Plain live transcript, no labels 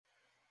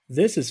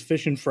This is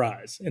Fish and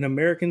Fries, an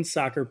American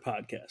soccer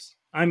podcast.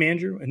 I'm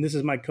Andrew, and this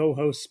is my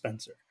co-host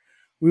Spencer.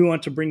 We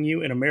want to bring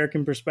you an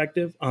American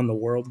perspective on the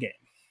world game.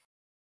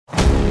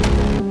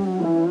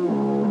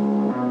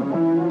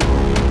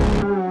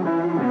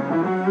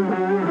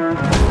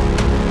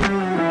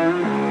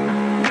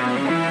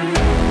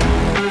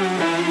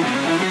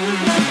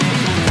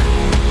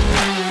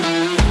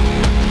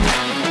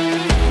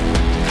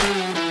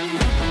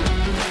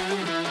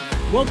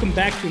 Welcome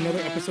back to another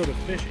episode of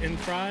Fish and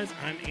Fries.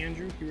 I'm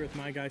Andrew here with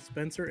my guy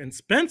Spencer. And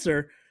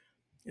Spencer,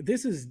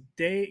 this is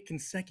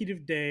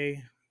consecutive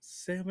day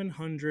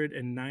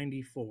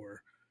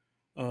 794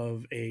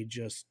 of a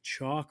just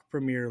chalk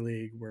Premier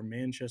League where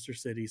Manchester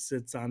City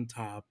sits on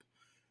top.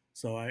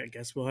 So I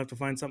guess we'll have to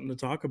find something to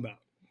talk about.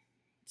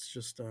 It's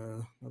just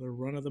another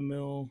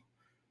run-of-the-mill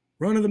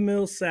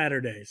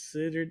Saturday.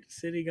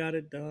 City got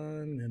it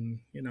done, and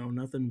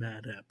nothing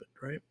bad happened,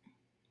 right?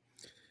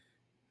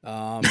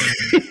 Not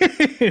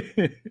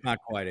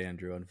quite,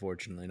 Andrew,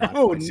 unfortunately.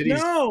 No.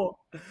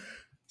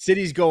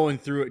 City's going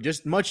through it,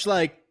 just much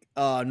like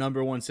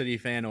number one City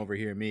fan over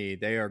here, me.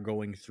 They are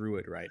going through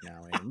it right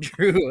now,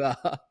 Andrew.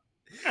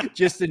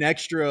 Just an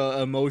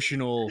extra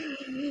emotional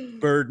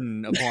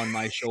burden upon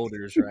my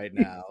shoulders right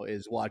now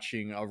is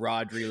watching a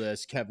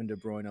Rodri-less, Kevin De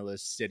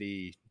Bruyne-less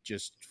City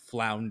just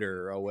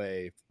flounder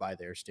away by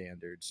their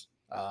standards.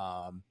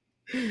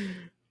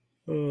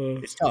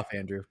 It's tough,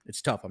 Andrew.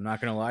 It's tough. I'm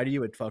not going to lie to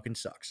you. It fucking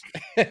sucks.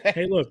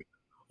 Hey, look,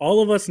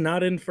 all of us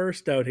not in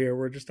first out here.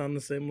 We're just on the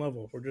same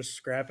level. We're just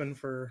scrapping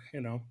for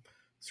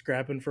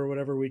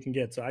whatever we can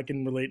get. So I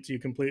can relate to you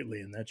completely,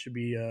 and that should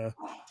be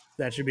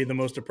the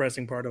most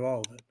depressing part of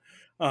all of it.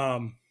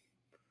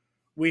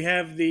 We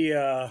have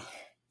the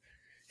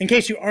in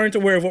case you aren't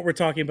aware of what we're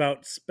talking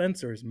about,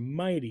 Spencer's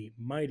mighty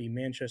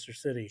Manchester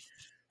City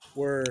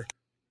were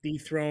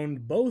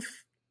dethroned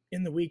both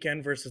in the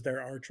weekend versus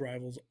their arch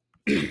rivals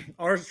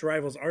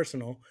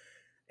Arsenal,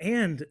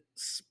 and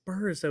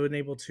Spurs have been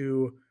able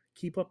to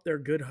keep up their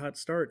good hot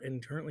start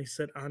and currently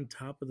sit on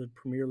top of the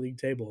Premier League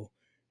table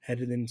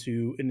headed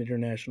into an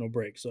international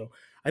break. So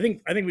I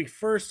think we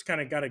first kind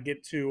of got to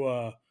get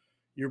to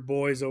your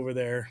boys over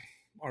there,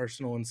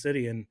 Arsenal and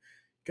City, and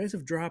you guys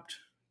have dropped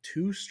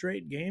 2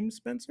 straight games,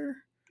 Spencer.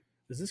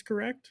 Is this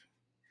correct?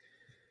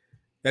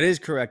 That is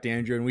correct,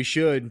 Andrew, and we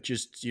should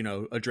just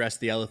address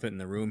the elephant in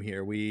the room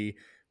here. We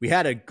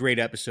had a great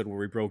episode where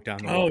we broke down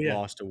the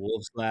loss to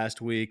Wolves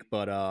last week,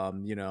 but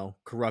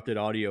corrupted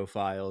audio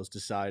files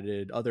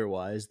decided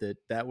otherwise,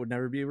 that would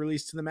never be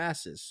released to the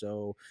masses.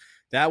 So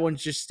that one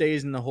just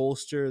stays in the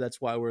holster. That's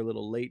why we're a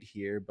little late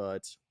here,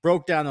 but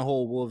broke down the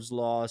whole Wolves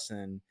loss,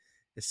 and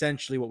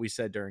essentially what we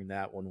said during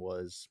that one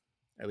was,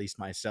 at least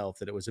myself,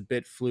 that it was a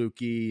bit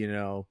fluky,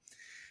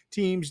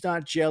 teams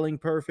not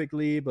gelling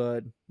perfectly,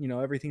 but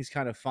everything's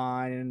kind of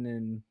fine,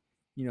 and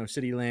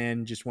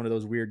Cityland, just one of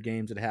those weird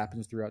games that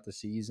happens throughout the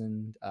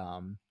season.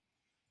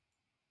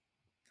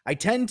 I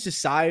tend to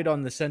side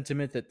on the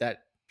sentiment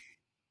that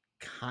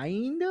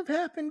kind of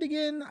happened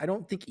again. I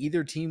don't think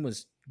either team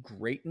was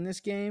great in this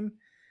game,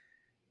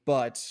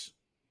 but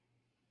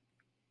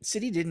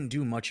City didn't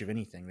do much of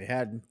anything. They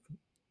had,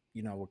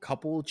 a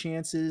couple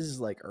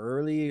chances like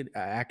early.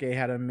 Ake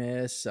had a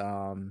miss.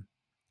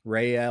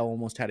 Real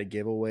almost had a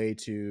giveaway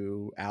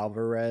to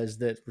Alvarez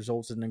that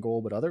resulted in a goal,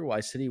 but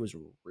otherwise City was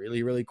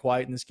really, really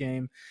quiet in this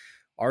game.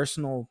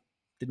 Arsenal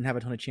didn't have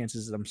a ton of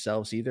chances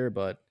themselves either,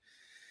 but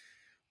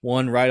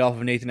one right off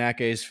of Nathan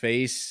Ake's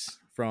face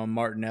from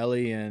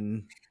Martinelli,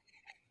 and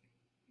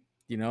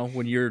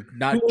when you're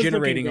not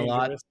generating a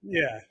lot,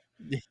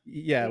 when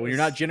you're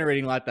not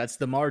generating a lot, that's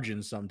the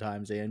margin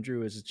sometimes,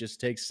 Andrew, is it just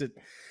takes it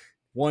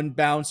one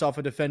bounce off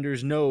a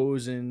defender's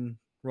nose and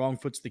wrong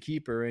foot's the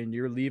keeper, and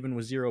you're leaving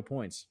with 0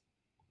 points.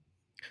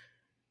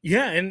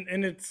 Yeah,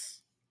 and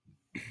it's,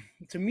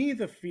 to me,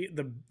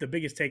 the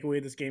biggest takeaway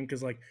of this game,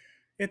 because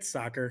it's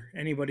soccer,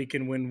 anybody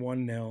can win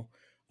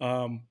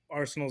 1-0.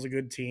 Arsenal's a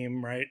good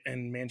team, right?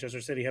 And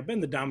Manchester City have been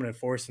the dominant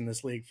force in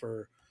this league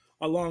for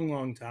a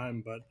long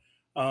time, but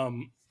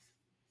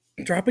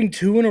dropping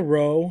 2 in a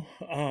row,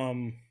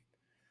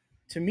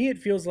 to me it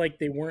feels like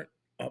they weren't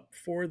up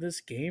for this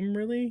game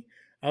really.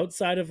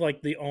 Outside of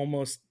the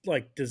almost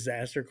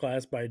disaster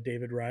class by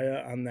David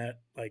Raya on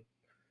that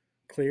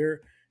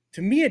clear,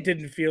 to me it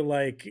didn't feel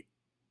like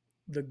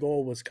the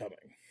goal was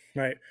coming,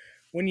 right?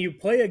 When you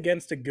play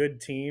against a good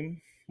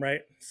team,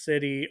 right?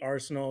 City,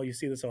 Arsenal, you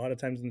see this a lot of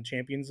times in the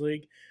Champions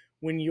League.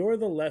 When you're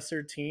the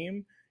lesser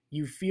team,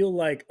 you feel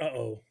like,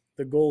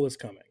 the goal is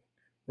coming,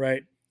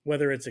 right?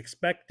 Whether it's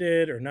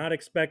expected or not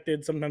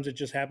expected, sometimes it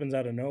just happens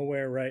out of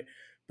nowhere, right?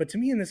 But to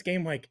me in this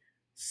game,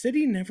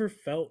 City never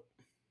felt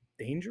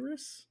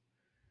dangerous,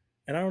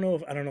 and I don't know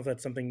if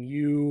that's something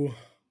you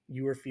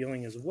were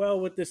feeling as well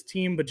with this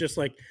team, but just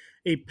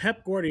a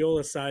Pep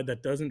Guardiola side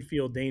that doesn't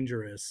feel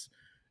dangerous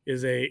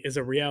is a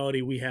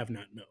reality we have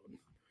not known.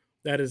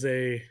 That is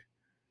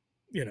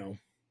you're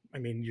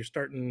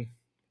starting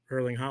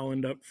Erling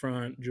Haaland up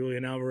front,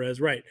 Julian Alvarez,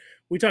 right?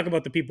 We talk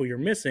about the people you're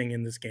missing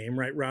in this game,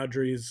 right?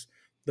 Rodri's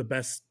the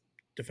best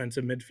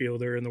defensive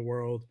midfielder in the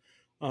world.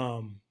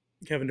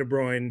 Kevin De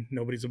Bruyne,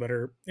 nobody's a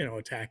better,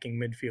 attacking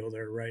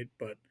midfielder, right?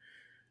 But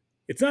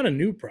it's not a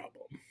new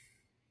problem,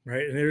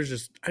 right? And there's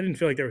just I didn't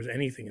feel like there was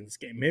anything in this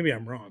game. Maybe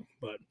I'm wrong,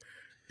 but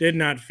did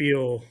not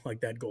feel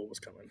like that goal was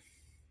coming.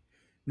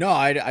 No,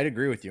 I'd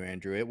agree with you,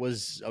 Andrew. It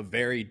was a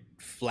very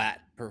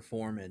flat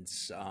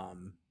performance,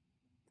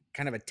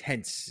 kind of a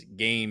tense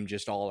game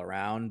just all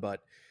around.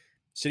 But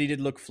City did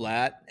look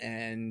flat,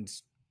 and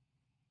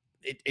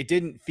it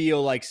didn't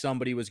feel like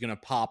somebody was going to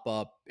pop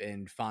up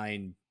and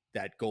find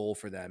that goal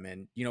for them.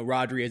 And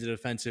Rodri is a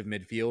defensive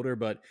midfielder,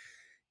 but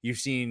you've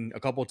seen a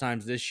couple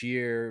times this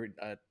year.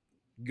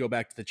 Go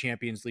back to the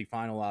Champions League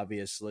final,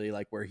 obviously,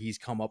 like where he's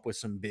come up with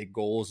some big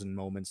goals and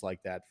moments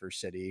like that for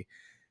City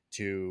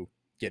to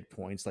get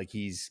points. Like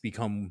he's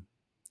become,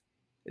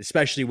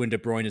 especially when De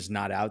Bruyne is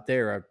not out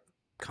there, a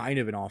kind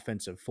of an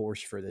offensive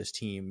force for this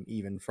team,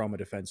 even from a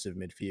defensive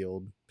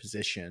midfield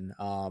position.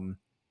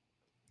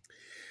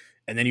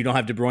 And then you don't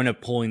have De Bruyne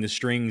pulling the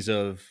strings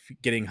of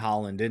getting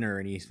Holland in or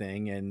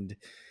anything. And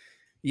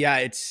yeah,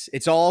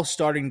 it's all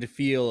starting to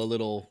feel a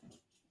little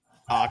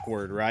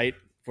awkward, right?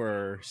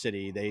 For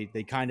City,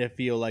 they kind of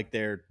feel like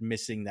they're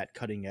missing that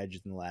cutting edge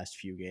in the last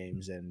few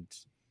games, and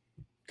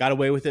got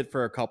away with it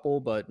for a couple,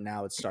 but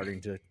now it's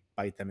starting to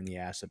bite them in the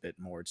ass a bit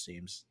more. It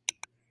seems.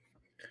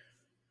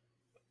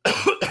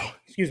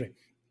 Excuse me.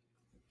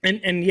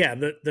 And yeah,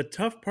 the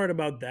tough part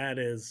about that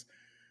is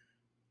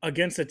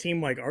against a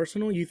team like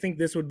Arsenal, you think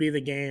this would be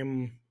the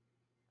game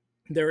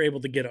they're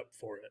able to get up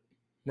for it,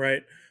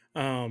 right?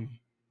 Um,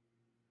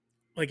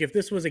 like if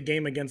this was a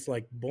game against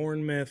like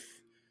Bournemouth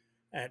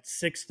at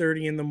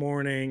 6:30 in the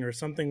morning or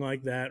something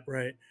like that,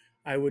 right?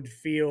 I wouldn't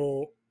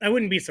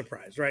be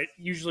surprised, right?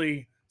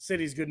 Usually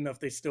City's good enough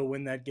they still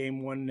win that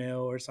game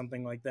 1-0 or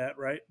something like that,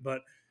 right?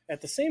 But at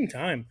the same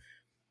time,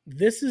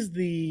 this is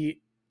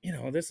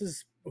this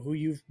is who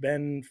you've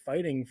been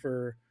fighting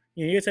for.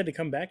 You guys had to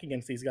come back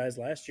against these guys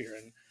last year,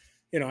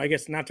 and I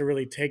guess not to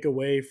really take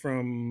away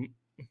from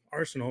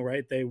Arsenal,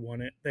 right? They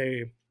won it.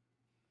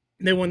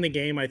 They won the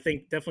game. I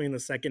think definitely in the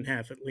second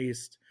half, at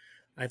least.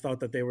 I thought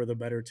that they were the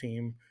better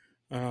team.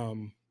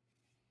 Um,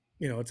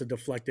 it's a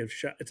deflective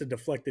shot. It's a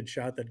deflected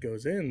shot that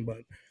goes in,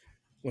 but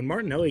when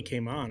Martinelli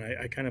came on,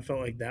 I kind of felt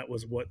like that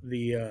was what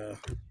the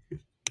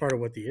part of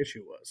what the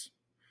issue was.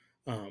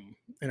 And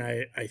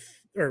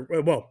or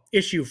well,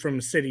 issue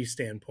from City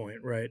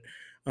standpoint, right?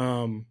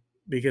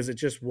 Because it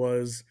just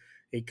was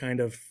a kind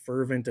of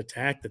fervent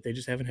attack that they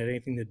just haven't had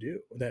anything to do.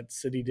 That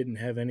City didn't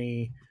have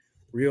any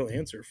real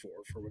answer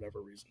for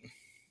whatever reason.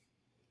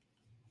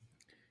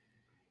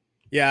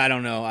 Yeah, I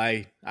don't know.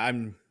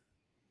 I'm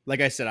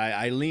like I said,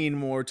 I lean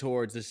more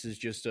towards this is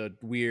just a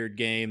weird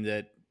game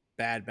that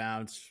bad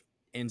bounce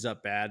ends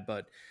up bad,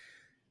 but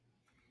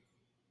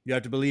you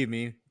have to believe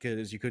me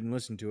because you couldn't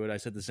listen to it. I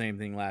said the same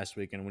thing last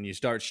week, and when you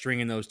start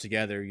stringing those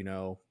together,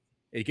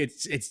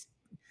 it's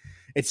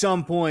at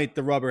some point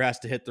the rubber has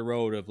to hit the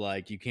road of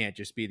like you can't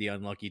just be the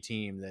unlucky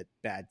team that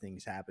bad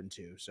things happen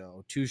to.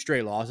 So 2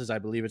 straight losses. I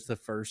believe it's the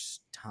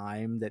first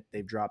time that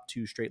they've dropped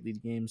 2 straight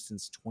lead games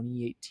since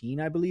 2018.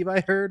 I believe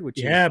I heard, which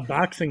is Yeah,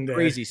 Boxing Day.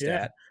 crazy Yeah,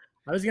 stat.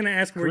 I was gonna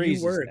ask where you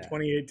Crazy were in stat.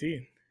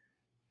 2018.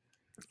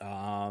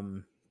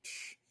 Um,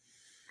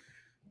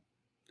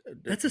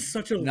 That's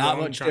such a not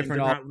long much time to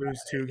different. not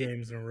lose two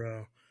games in a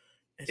row.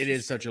 It's It is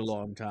just such a crazy.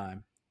 long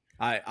time.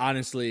 I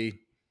honestly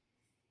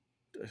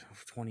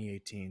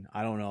 2018.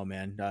 I don't know,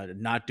 man.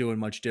 Not doing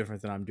much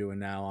different than I'm doing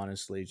now,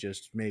 honestly.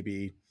 Just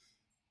maybe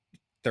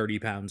 30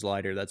 pounds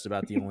lighter. That's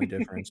about the only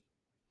difference.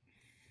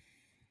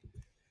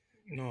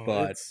 No,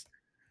 But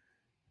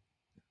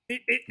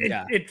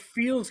yeah, it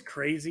feels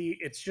crazy.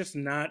 It's just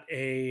not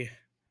a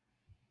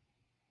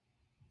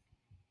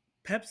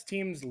Pep's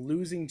team's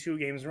losing two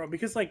games in a row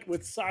because, like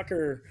with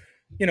soccer,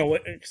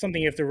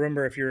 something you have to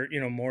remember if you're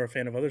more a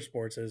fan of other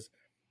sports is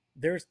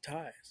there's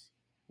ties,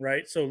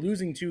 right? So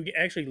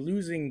actually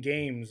losing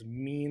games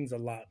means a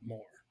lot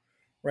more,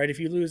 right? If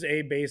you lose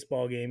a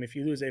baseball game, if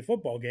you lose a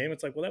football game,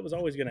 it's like, well, that was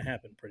always going to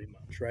happen, pretty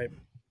much, right?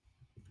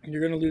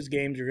 You're going to lose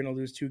games. You're going to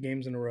lose two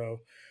games in a row.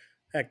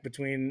 Heck,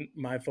 between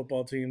my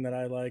football team that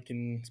I like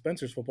and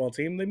Spencer's football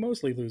team, they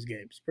mostly lose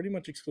games, pretty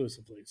much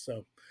exclusively.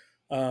 So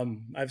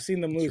I've seen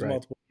them that's lose right.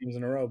 multiple games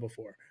in a row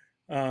before.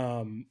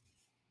 Um,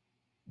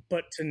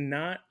 but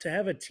to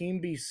have a team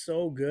be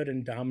so good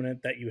and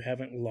dominant that you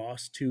haven't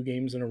lost two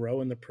games in a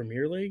row in the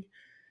Premier League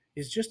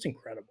is just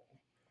incredible,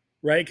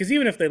 right? Because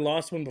even if they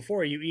lost one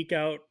before, you eke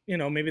out,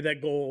 maybe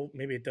that goal,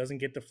 maybe it doesn't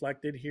get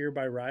deflected here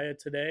by Raya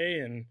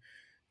today, and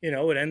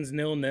it ends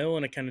 0-0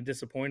 in a kind of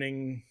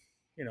disappointing,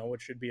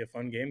 what should be a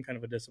fun game, kind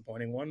of a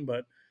disappointing one,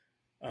 but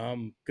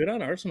good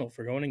on Arsenal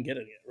for going and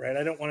getting it, right?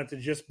 I don't want it to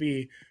just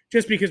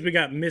because we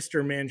got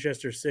Mr.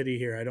 Manchester City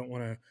here. I don't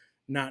want to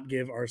not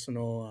give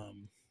Arsenal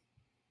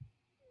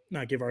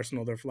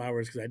their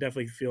flowers because I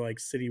definitely feel like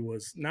City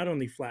was not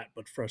only flat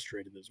but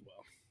frustrated as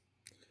well.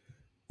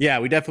 Yeah,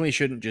 we definitely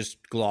shouldn't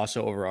just gloss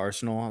over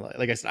Arsenal.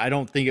 Like I said, I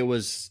don't think it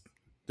was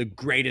the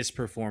greatest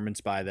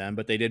performance by them,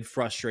 but they did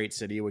frustrate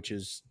City, which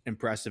is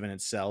impressive in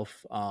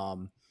itself.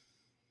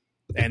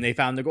 And they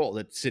found the goal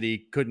that City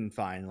couldn't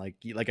find.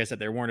 Like I said,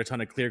 there weren't a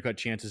ton of clear-cut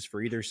chances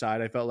for either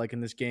side, I felt like,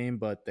 in this game,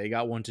 but they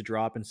got one to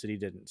drop and City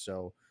didn't.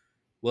 So,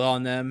 well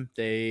on them.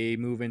 They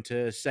move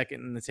into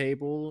second in the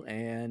table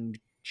and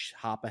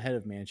hop ahead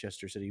of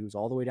Manchester City, who's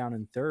all the way down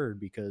in third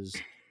because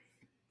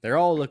they're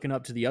all looking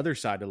up to the other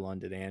side of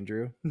London,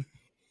 Andrew.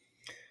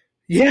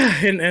 Yeah,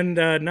 and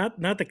not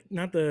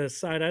the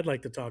side I'd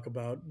like to talk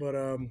about, but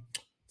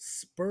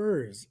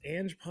Spurs.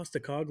 Ange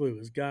Postecoglou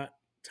has got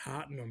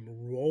Tottenham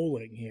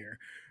rolling here.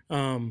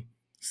 Um,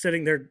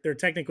 Sitting, they're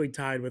technically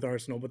tied with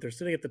Arsenal, but they're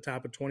sitting at the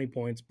top of 20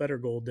 points, better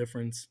goal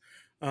difference,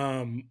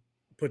 um,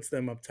 puts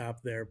them up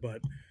top there.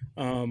 But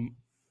um,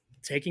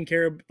 taking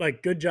care of,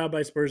 like, good job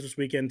by Spurs this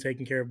weekend,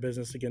 taking care of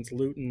business against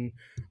Luton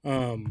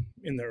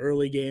in the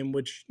early game,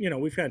 which,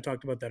 we've kind of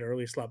talked about that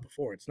early slot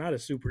before. It's not a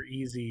super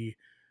easy,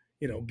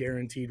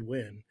 guaranteed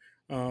win.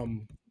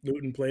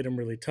 Luton played him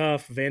really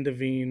tough. Van de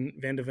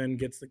Ven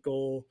gets the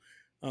goal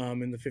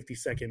in the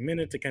 52nd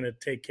minute to kind of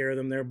take care of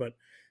them there. But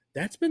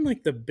that's been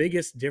like the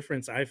biggest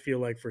difference I feel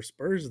like for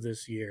Spurs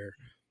this year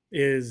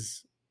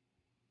is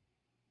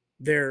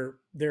they're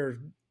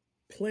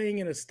playing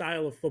in a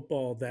style of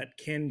football that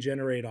can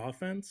generate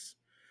offense.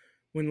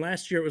 When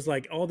last year it was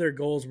like all their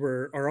games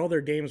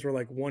were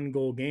like one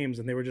goal games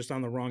and they were just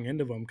on the wrong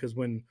end of them because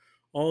when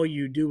all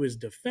you do is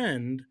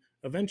defend,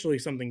 eventually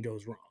something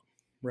goes wrong,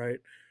 right?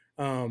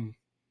 Um,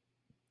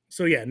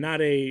 so yeah, not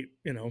a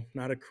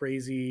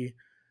crazy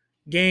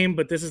game,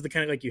 but this is the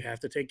kind of, like, you have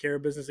to take care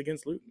of business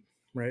against Luton,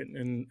 right?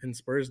 And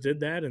Spurs did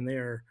that, and they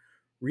are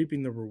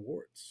reaping the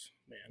rewards,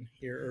 man,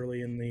 here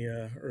early in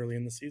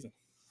the season.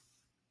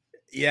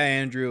 Yeah,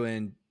 Andrew,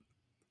 and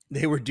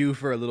they were due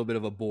for a little bit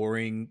of a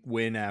boring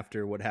win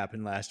after what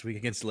happened last week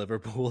against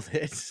Liverpool with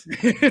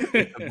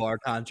the bar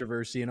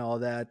controversy and all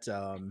that.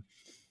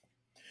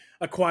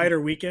 A quieter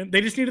weekend.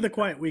 They just needed a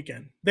quiet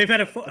weekend. They've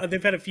had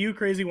a few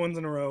crazy ones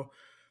in a row.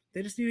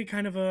 They just needed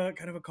kind of a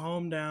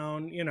calm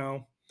down.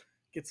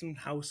 Get some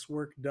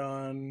housework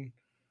done.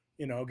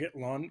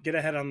 Get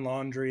ahead on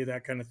laundry,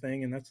 that kind of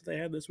thing, and that's what they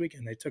had this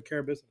weekend. They took care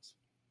of business.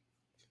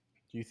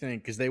 Do you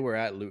think, because they were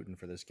at Luton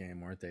for this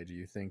game, weren't they? Do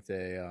you think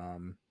they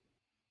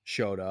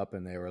showed up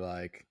and they were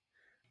like,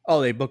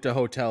 oh, they booked a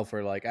hotel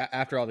for like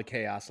after all the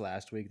chaos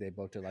last week, they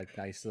booked a like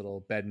nice little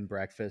bed and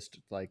breakfast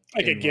like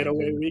Like a in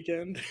getaway London.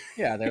 weekend.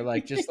 Yeah, they're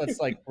like, just let's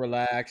like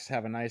relax,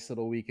 have a nice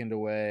little weekend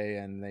away,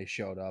 and they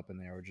showed up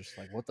and they were just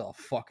like, what the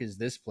fuck is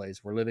this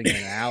place? We're living in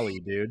an alley,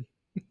 dude.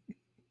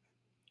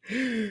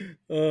 They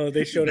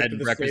The showed up bed to and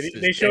the breakfast stadium.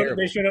 is They showed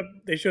they terrible. showed up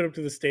they showed up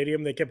to the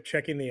stadium. They kept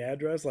checking the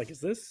address. Like, is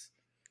this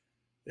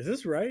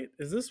right?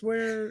 Is this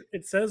where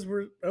it says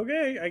we're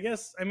okay? I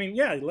guess. I mean,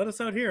 yeah. Let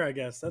us out here. I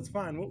guess that's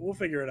fine. We'll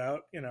figure it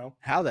out.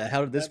 How the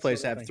hell did this That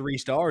place sort of have thing. 3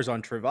 stars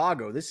on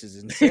Trivago? This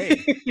is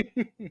insane.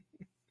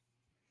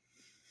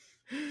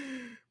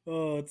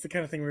 Oh, it's the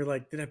kind of thing where you're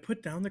like, did I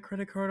put down the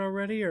credit card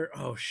already? Or,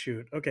 oh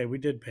shoot, okay, we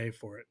did pay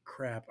for it.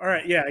 Crap. All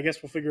right, yeah, I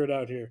guess we'll figure it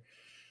out here.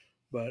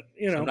 But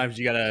Sometimes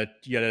you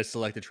gotta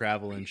select the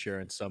travel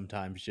insurance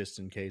sometimes just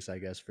in case, I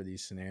guess, for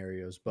these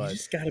scenarios. you But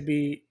just gotta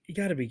be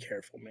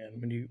careful,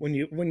 man.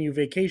 When you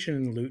vacation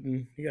in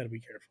Luton, you gotta be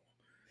careful.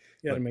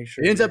 You gotta but make it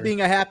sure ends up you're.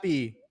 being a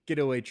happy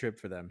getaway trip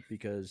for them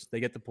because they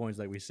get the points,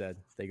 like we said.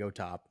 They go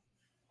top.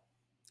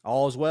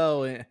 All's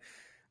well.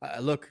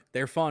 Look,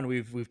 they're fun.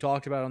 We've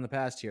talked about it on the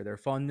past here. They're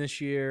fun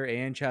this year.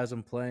 Ange has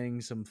them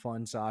playing some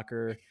fun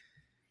soccer.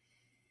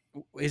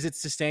 Is it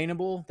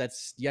sustainable?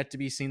 That's yet to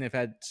be seen. They've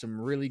had some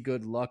really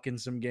good luck in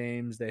some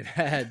games. They've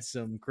had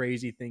some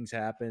crazy things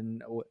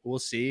happen. We'll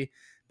see.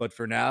 But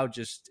for now,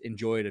 just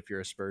enjoy it if you're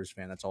a Spurs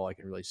fan. That's all I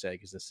can really say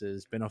because this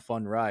has been a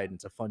fun ride and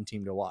it's a fun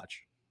team to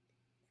watch.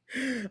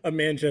 A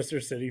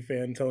Manchester City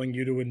fan telling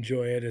you to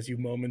enjoy it as you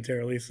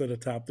momentarily sit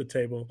atop the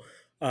table.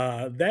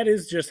 That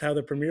is just how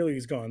the Premier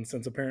League's gone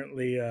since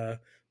apparently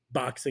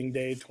Boxing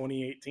Day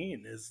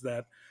 2018. Is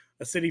that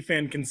a City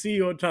fan can see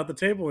you atop the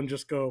table and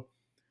just go,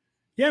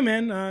 "Yeah,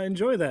 man,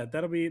 enjoy that.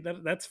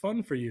 That's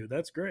fun for you.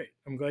 That's great.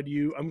 I'm glad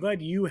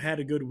you had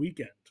a good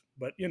weekend.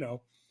 But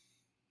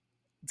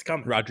it's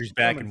coming. Rodri's It's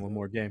back coming in one for you.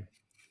 more game.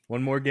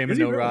 One more game Is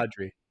and he no really?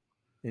 Rodri.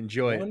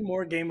 Enjoy it. One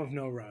more game of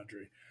no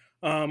Rodri.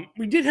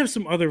 We did have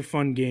some other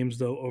fun games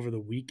though over the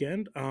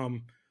weekend.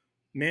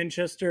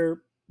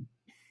 Manchester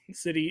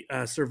City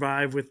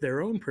survived with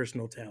their own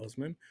personal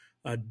talisman,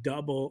 a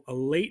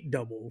late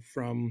double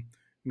from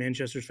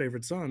Manchester's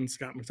favorite son,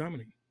 Scott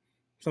McTominay.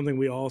 Something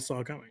we all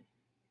saw coming.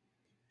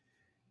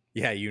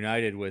 Yeah,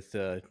 United with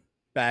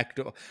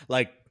backdoor.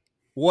 Like,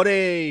 what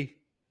a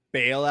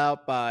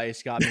bailout by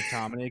Scott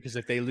McTominay. Because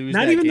if they lose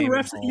Not that even the game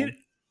at refs. home,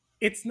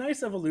 It's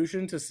nice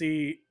evolution to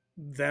see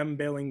them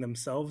bailing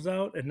themselves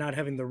out and not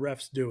having the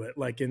refs do it,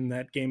 like in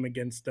that game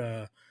against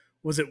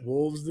was it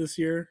Wolves this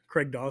year?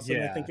 Craig Dawson, I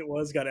yeah. think it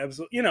was, got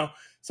absolutely.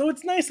 So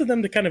it's nice of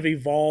them to kind of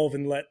evolve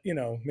and let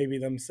maybe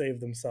them save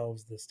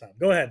themselves this time.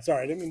 Go ahead.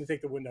 Sorry, I didn't mean to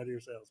take the wind out of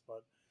your sails,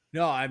 but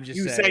No, I'm just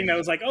you saying that saying.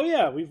 was like, oh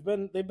yeah,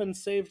 they've been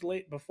saved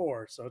late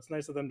before, so it's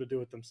nice of them to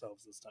do it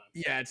themselves this time.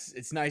 Yeah,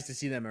 it's nice to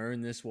see them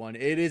earn this one.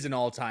 It is an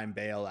all time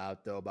bailout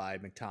though by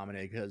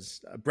McTominay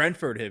because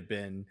Brentford have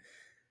been,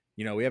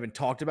 we haven't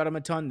talked about them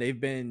a ton. They've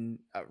been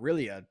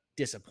really a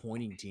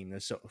disappointing team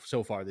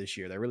so far this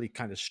year. They're really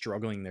kind of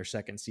struggling their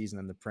second season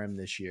in the Prem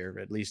this year,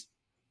 at least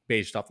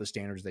based off the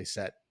standards they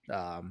set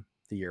the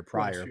year last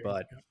prior. year.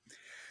 But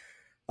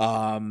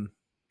Yeah.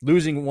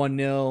 losing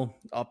 1-0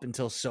 up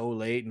until so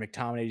late, and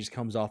McTominay just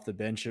comes off the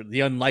bench.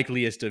 The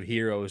unlikeliest of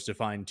heroes to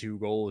find 2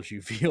 goals,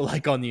 you feel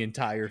like, on the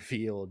entire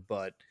field.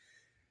 But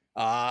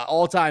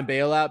all-time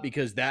bailout,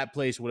 because that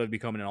place would have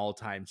become an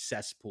all-time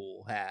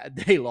cesspool had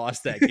they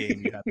lost that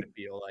game. You have to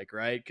feel like,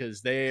 right?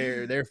 Because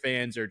their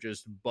fans are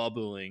just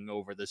bubbling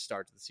over the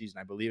start of the season.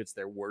 I believe it's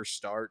their worst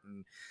start,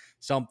 and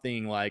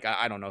something like,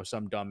 I don't know,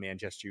 some dumb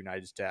Manchester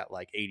United stat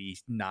like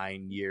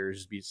 89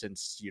 years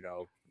since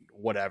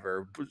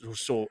whatever,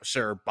 so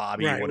Sir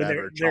Bobby Right. When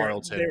whatever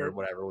Charlton or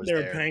whatever was they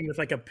were there. playing with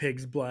like a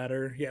pig's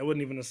bladder. Yeah, it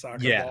wasn't even a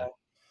soccer Yeah, ball.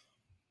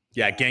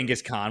 yeah. Yeah.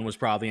 Genghis Khan was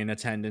probably in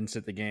attendance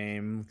at the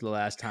game the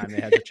last time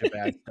they had such a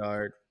bad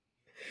start.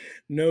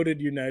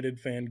 Noted United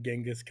fan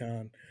Genghis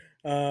Khan.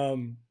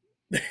 Um,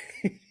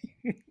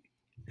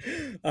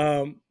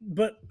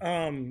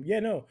 yeah,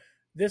 no.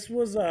 This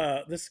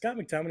Scott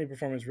McTominay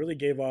performance really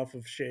gave off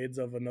of shades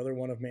of another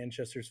one of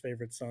Manchester's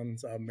favorite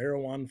sons,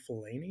 Marwan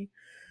Fellaini.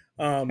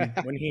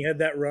 When he had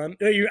that run,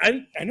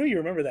 I know you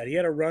remember that he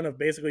had a run of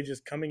basically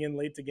just coming in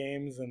late to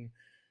games, and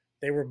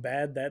they were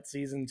bad that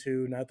season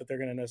too. Not that they're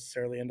going to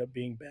necessarily end up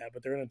being bad,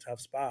 but they're in a tough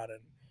spot,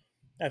 and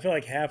I feel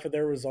like half of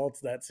their results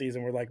that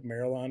season were like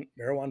Marwan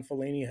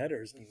Fellaini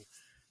headers. And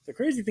the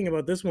crazy thing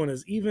about this one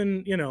is,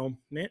 even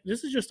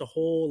this is just a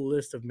whole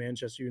list of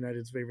Manchester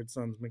United's favorite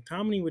sons.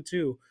 McTominay with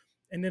 2,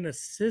 and an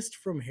assist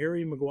from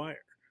Harry Maguire,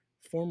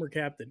 former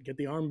captain, get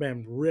the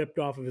armband ripped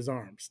off of his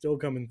arm, still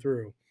coming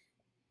through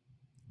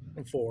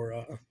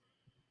for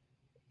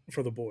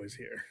the boys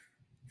here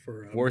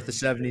for Worth Man the United.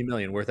 70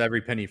 million, worth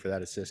every penny for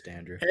that assist,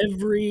 Andrew.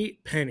 Every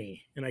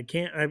penny, and I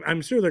can't.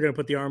 I'm sure they're going to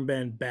put the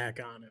armband back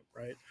on it,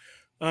 right?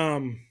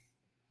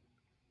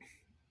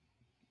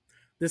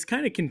 This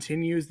kind of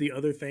continues the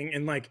other thing,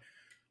 and like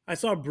I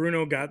saw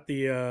Bruno got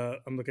the.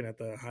 I'm looking at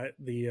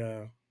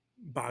the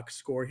box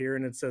score here,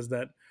 and it says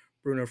that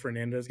Bruno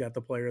Fernandes got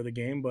the player of the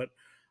game, but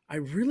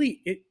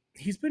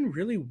he's been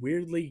really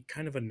weirdly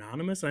kind of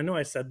anonymous. And I know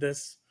I said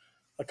this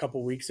a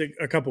couple weeks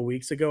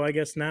ago, I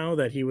guess now,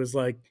 that he was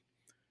like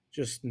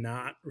just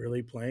not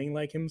really playing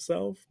like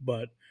himself,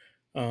 but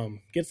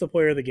gets the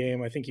player of the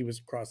game. I think he was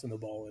crossing the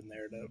ball in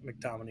there to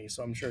McTominay,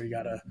 so I'm sure he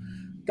got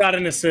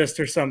an assist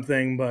or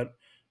something. But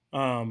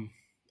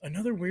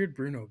another weird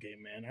Bruno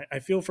game, man. I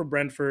feel for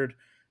Brentford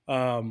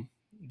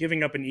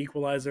giving up an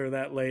equalizer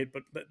that late,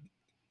 but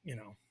you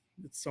know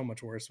it's so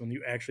much worse when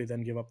you actually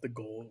then give up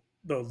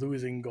the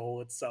losing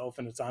goal itself,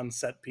 and it's on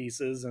set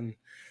pieces. And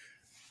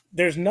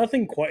there's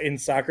nothing quite in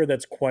soccer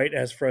that's quite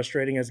as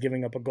frustrating as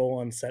giving up a goal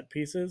on set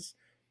pieces,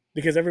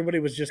 because everybody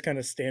was just kind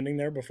of standing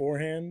there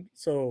beforehand.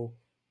 So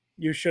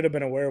you should have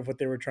been aware of what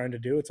they were trying to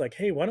do. It's like,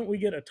 hey, why don't we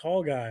get a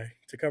tall guy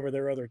to cover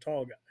their other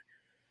tall guy,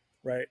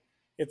 right?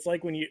 It's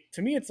like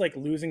to me, it's like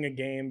losing a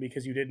game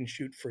because you didn't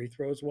shoot free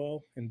throws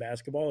well in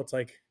basketball. It's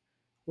like,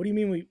 what do you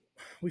mean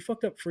we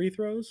fucked up free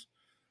throws?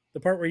 The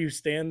part where you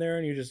stand there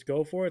and you just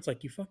go for it, it's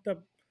like you fucked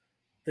up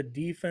the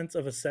defense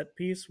of a set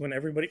piece when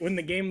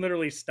the game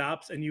literally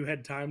stops and you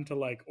had time to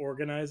like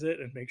organize it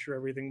and make sure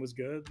everything was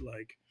good.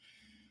 Like,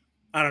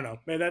 I don't know.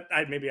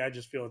 Maybe I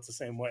just feel it's the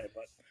same way,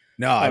 but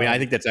No, I mean, I um,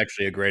 think that's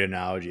actually a great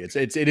analogy.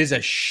 It is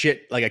a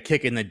shit, like a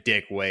kick in the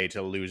dick way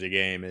to lose a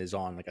game is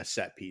on like a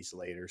set piece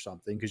late or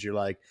something, because you're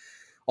like,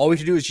 all we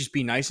should do is just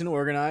be nice and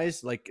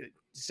organized. Like,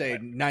 say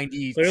right.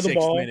 Clear the 96th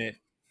ball. minute,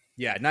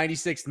 yeah,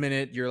 96th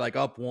minute, you're like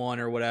up one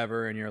or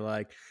whatever, and you're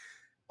like,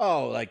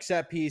 oh, like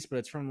set piece, but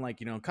it's from like,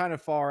 kind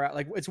of far out.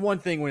 Like, it's one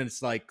thing when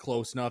it's like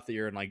close enough that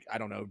you're in, like, I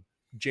don't know,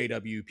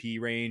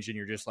 JWP range, and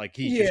you're just like,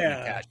 he's just gonna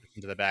Yeah. cash it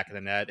into the back of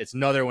the net. It's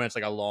another when it's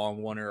like a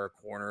long one or a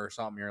corner or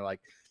something. You're like,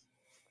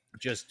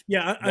 just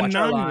Yeah. A watch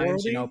our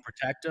lines, non-worldy.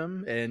 protect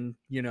them, and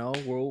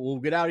we'll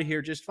get out of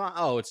here just fine.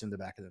 Oh, it's in the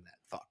back of the net.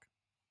 Fuck.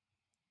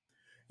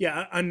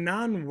 Yeah. A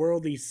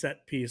non-worldy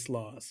set piece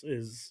loss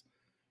is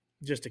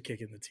just a kick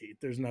in the teeth.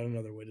 There's not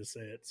another way to say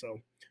it. So,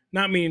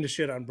 not meaning to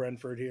shit on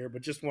Brentford here,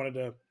 but just wanted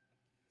to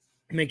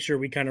make sure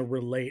we kind of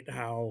relate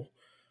how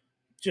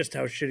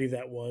shitty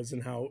that was,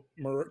 and how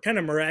kind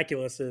of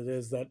miraculous it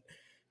is that,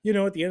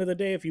 at the end of the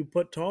day, if you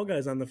put tall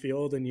guys on the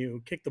field and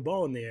you kick the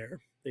ball in the air,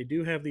 they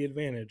do have the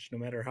advantage no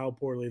matter how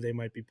poorly they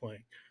might be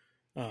playing,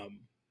 um,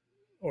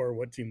 or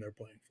what team they're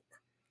playing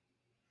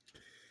for.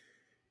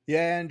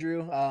 Yeah,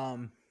 Andrew.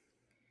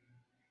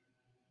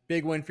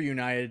 Big win for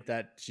United.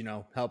 That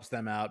helps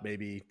them out.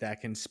 Maybe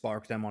that can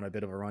spark them on a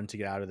bit of a run to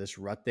get out of this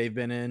rut they've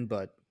been in.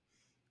 But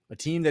a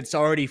team that's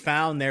already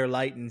found their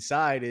light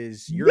inside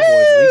is your boys,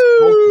 at least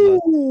both of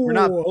us. We're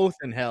not Woo! both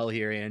in hell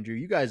here, Andrew.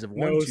 You guys have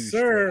won No, 2 straight.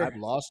 sir. I've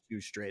lost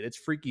 2 straight. It's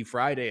Freaky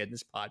Friday in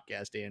this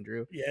podcast,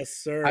 Andrew.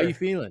 Yes, How you sir.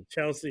 feeling?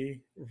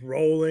 Chelsea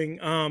rolling.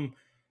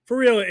 For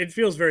real, it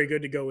feels very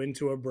good to go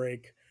into a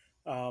break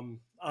on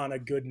a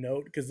good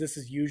note, because this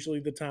is usually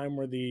the time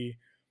where the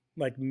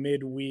like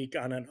midweek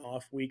on an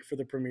off week for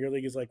the Premier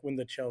League is like when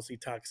the Chelsea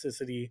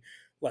toxicity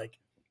like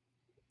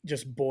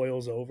just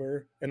boils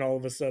over, and all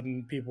of a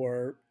sudden people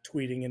are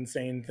tweeting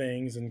insane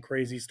things and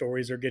crazy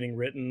stories are getting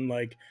written,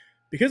 like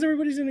because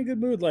everybody's in a good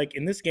mood. Like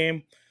in this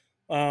game,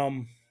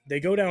 they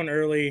go down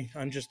early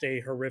on just a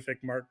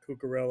horrific Mark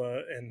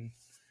Cucurella and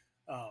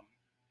um,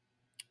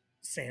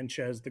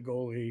 Sanchez, the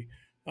goalie,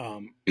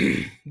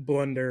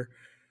 blunder.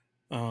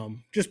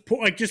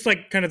 Just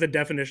like kind of the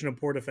definition of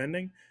poor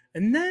defending.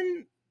 And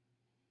then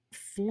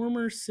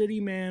former City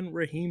man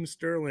Raheem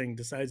Sterling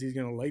decides he's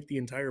going to light the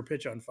entire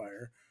pitch on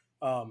fire,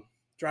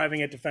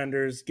 driving at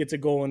defenders, gets a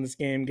goal in this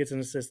game, gets an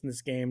assist in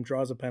this game,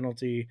 draws a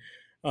penalty,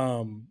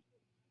 um,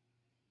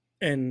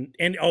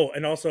 and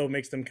also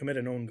makes them commit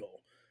an own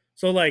goal.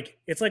 So like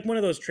it's like one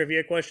of those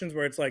trivia questions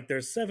where it's like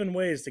there's 7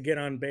 ways to get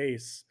on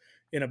base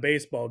in a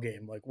baseball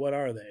game. Like what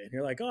are they? And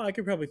you're like, oh, I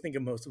could probably think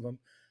of most of them.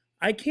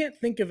 I can't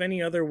think of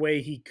any other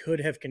way he could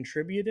have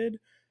contributed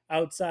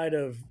outside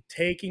of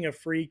taking a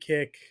free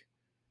kick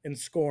and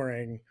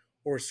scoring,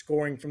 or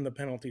scoring from the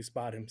penalty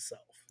spot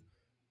himself.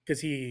 Because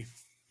he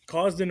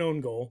caused an own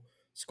goal,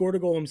 scored a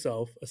goal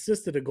himself,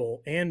 assisted a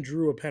goal, and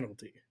drew a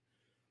penalty.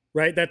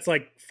 Right? That's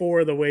like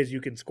 4 of the ways you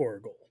can score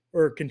a goal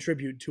or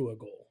contribute to a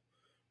goal.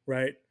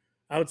 Right?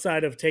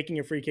 Outside of taking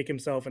a free kick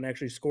himself and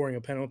actually scoring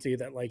a penalty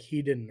that like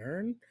he didn't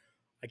earn,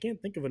 I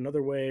can't think of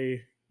another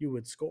way you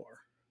would score.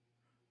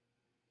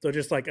 So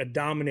just like a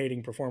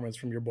dominating performance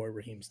from your boy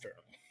Raheem Sterling.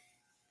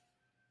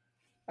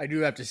 I do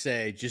have to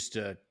say, just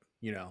to,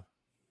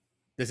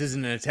 this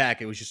isn't an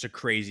attack. It was just a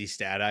crazy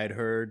stat I'd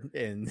heard,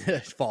 and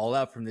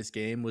fallout from this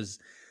game was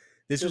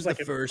this Feels was the like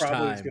it first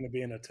probably is going time. to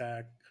be an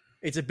attack.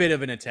 It's a bit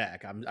of an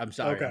attack. I'm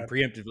sorry. I'm Okay.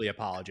 preemptively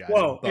apologizing,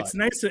 Well, but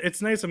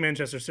it's nice of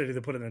Manchester City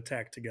to put an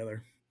attack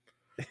together.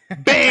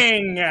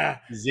 Bang!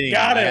 zing!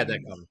 Got I had that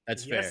him. coming.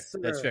 That's fair. Yes,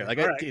 That's fair. sir. Like,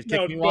 All right. kick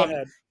No, me go while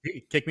ahead.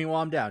 kick me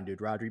while I'm down, dude.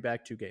 Rodri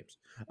back 2 games.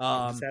 I'm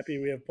just Um, happy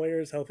we have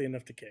players healthy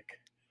enough to kick.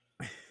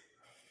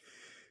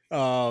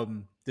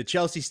 the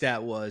Chelsea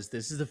stat was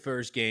this is the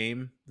first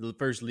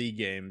league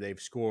game they've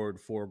scored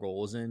 4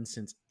 goals in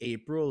since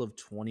April of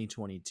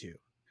 2022.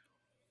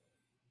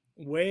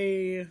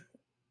 Way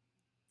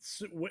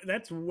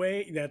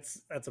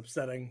that's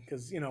upsetting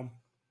because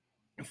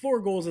 4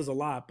 goals is a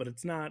lot, but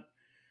it's not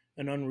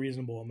an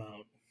unreasonable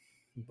amount.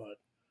 But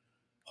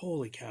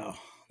holy cow,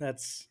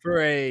 that's For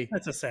a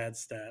that's a sad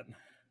stat.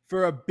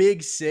 for a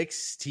big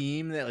six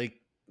team that like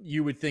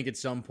you would think at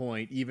some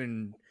point,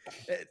 even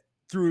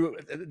through,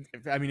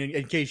 I mean,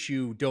 in case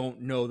you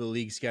don't know the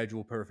league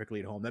schedule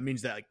perfectly at home, that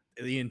means that like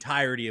the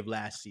entirety of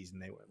last season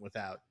they went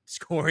without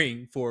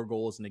scoring 4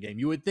 goals in a game.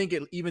 You would think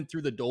it even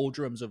through the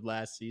doldrums of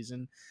last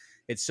season,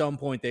 at some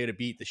point they'd have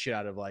beat the shit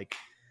out of like,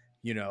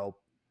 you know,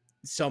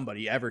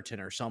 somebody, Everton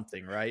or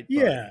something, right?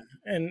 But Yeah,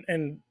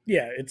 and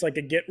yeah, it's like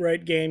a get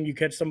right game. You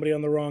catch somebody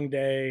on the wrong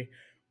day,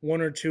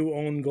 1 or 2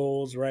 own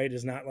goals, right,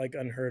 is not like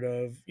unheard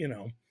of.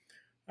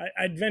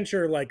 I'd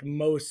venture like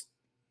most.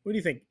 What do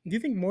you think? Do you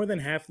think more than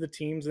half the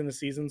teams in a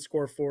season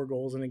score 4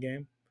 goals in a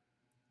game?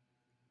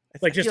 I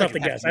Like feel just like off the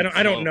it'd have to guess. be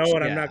I don't know, close.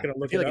 and I'm not Yeah, going to I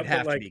look feel it like it'd up. But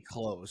have to like, be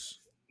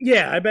close.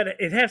 yeah, I bet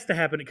it has to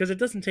happen because it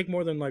doesn't take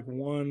more than like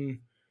one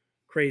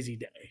crazy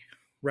day,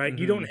 right?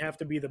 You don't Mm-hmm. have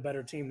to be the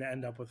better team to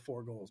end up with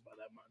 4 goals by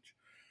that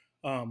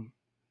much. Um,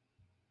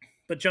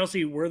 but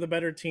Chelsea were the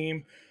better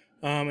team.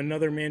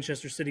 Another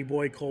Manchester City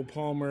boy, Cole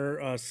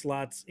Palmer,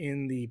 slots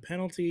in the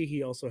penalty.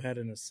 He also had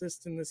an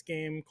assist in this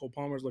game. Cole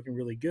Palmer's looking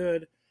really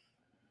good.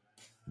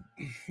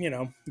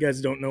 You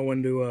guys don't know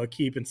when to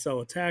keep and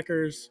sell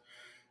attackers,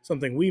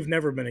 something we've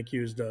never been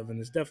accused of, and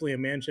it's definitely a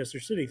Manchester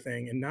City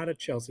thing and not a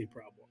Chelsea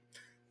problem.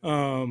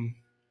 Um,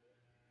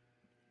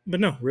 but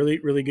no, really,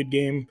 really good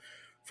game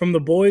from the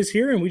boys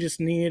here, and we just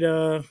need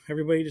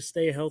everybody to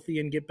stay healthy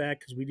and get back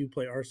because we do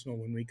play Arsenal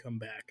when we come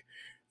back.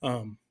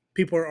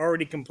 People are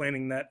already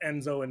complaining that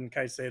Enzo and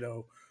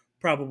Caicedo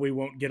probably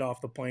won't get off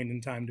the plane in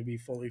time to be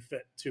fully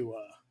fit to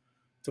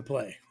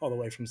play all the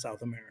way from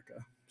South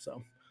America.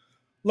 So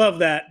love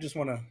that. Just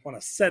want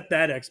to set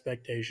that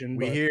expectation,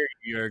 We but hear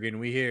you, Jurgen.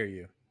 We hear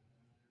you.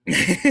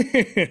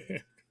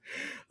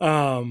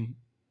 um,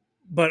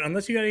 but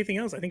unless you got anything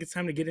else, I think it's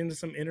time to get into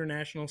some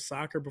international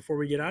soccer before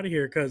we get out of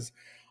here. Because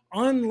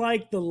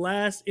unlike the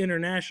last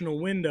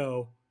international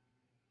window,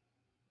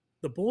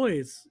 the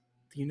boys,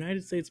 the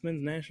United States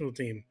men's national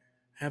team,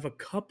 have a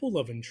couple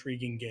of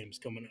intriguing games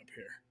coming up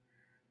here.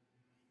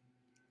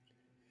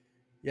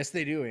 Yes,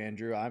 they do,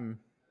 Andrew. I'm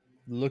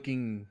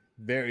looking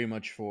very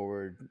much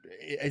forward.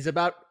 It's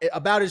about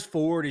as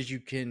forward as you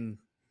can,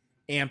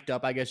 amped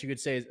up, I guess you could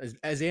say,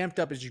 as amped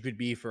up as you could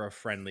be for a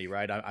friendly,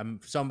 right? I'm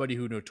somebody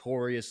who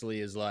notoriously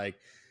is like,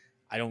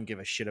 I don't give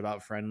a shit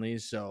about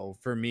friendlies. So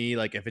for me,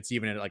 like if it's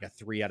even at like a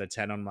 3 out of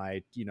 10 on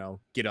my,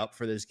 get up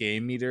for this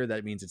game meter,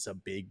 that means it's a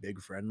big, big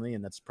friendly.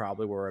 And that's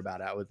probably where we're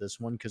about at with this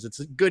one because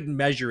it's a good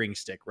measuring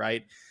stick,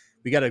 right?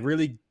 We got a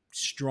really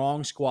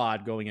strong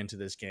squad going into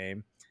this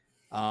game.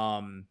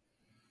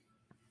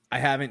 I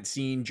haven't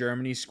seen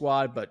Germany's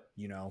squad, but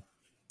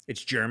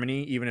it's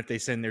Germany. Even if they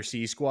send their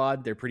C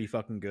squad, they're pretty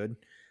fucking good.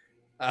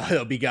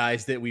 There'll be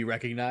guys that we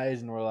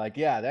recognize, and we're like,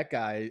 yeah, that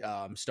guy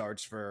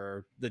starts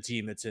for the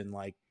team that's in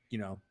like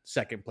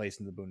second place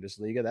in the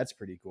Bundesliga. That's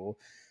pretty cool.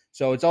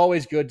 So it's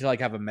always good to like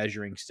have a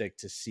measuring stick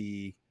to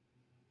see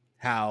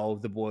how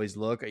the boys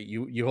look.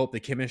 You hope the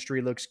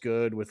chemistry looks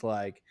good with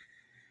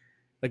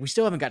we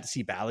still haven't got to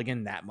see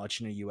Balogun that much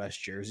in a U.S.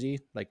 jersey.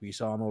 Like we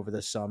saw him over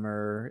the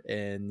summer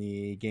in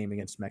the game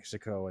against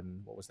Mexico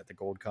and what was that, the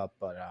Gold Cup.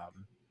 But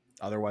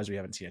otherwise, we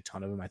haven't seen a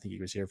ton of him. I think he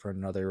was here for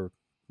another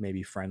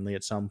maybe friendly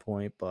at some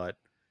point. But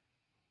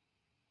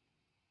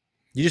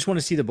you just want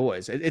to see the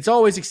boys. It's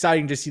always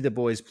exciting to see the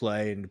boys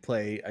play and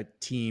play a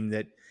team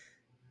that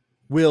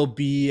will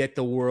be at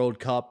the World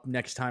Cup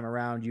next time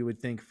around. You would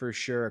think for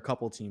sure a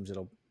couple teams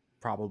that'll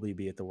probably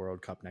be at the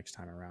World Cup next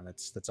time around.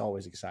 That's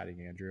always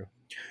exciting, Andrew.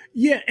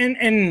 Yeah,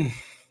 and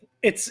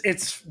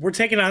it's we're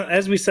taking on,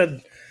 as we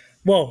said.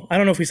 Well, I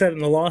don't know if we said it in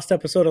the lost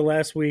episode of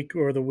last week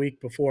or the week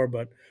before,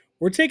 but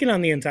we're taking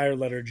on the entire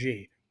letter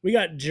G. We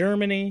got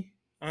Germany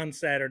on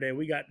Saturday.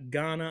 We got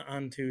Ghana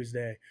on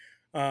Tuesday.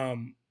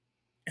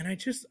 And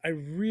I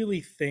really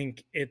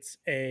think it's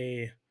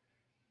a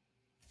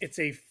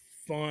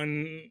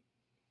fun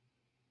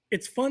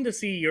it's fun to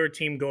see your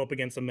team go up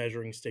against a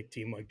measuring stick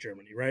team like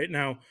Germany right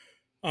now.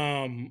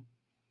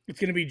 It's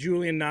going to be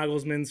Julian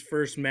Nagelsmann's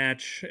first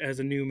match as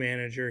a new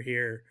manager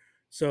here,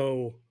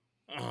 so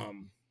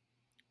um,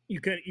 you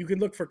could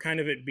look for kind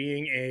of it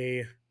being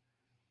a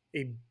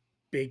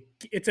big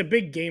it's a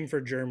big game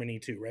for Germany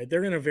too, right?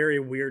 They're in a very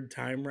weird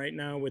time right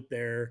now with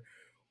their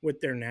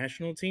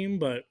national team,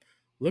 but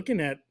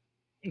looking at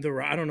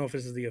I don't know if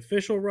this is the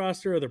official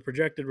roster or the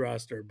projected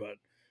roster, but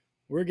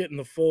we're getting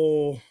the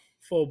full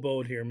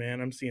boat here,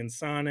 man. I'm seeing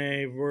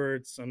Sane,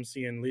 Wirtz, I'm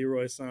seeing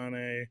Leroy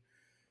Sane.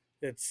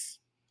 It's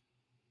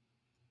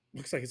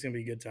looks like it's gonna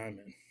be a good time,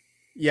 man.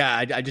 Yeah,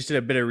 I just did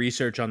a bit of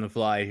research on the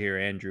fly here,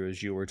 Andrew,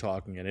 as you were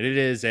talking, and it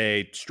is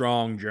a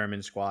strong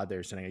German squad.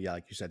 They're sending, yeah,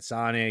 like you said,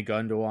 Sane,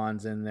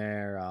 Gundogan's in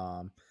there,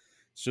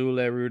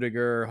 Sule,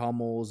 Rudiger,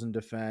 Hummels in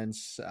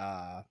defense,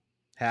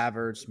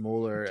 Havertz,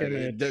 Mueller, the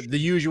Kimmich, the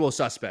usual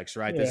suspects,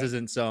 right? This yeah.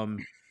 isn't some,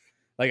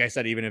 like I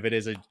said, even if it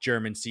is a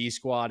German C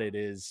squad, it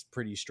is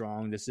pretty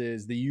strong. This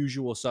is the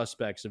usual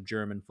suspects of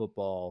German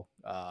football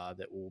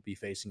that we'll be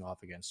facing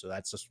off against. So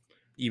that's just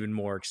even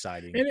more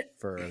exciting and it,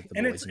 for the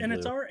and it's boys in and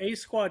it's blue. our A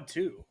squad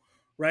too,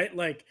 right?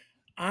 Like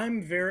I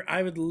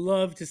would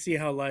love to see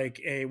how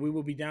we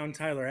will be down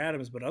Tyler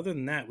Adams, but other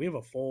than that, we have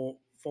a full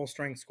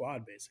strength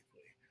squad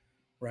basically,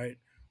 right?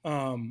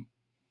 Um,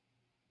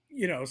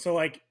 so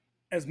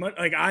as much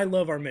like I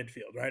love our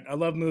midfield, right? I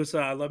love Musa,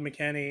 I love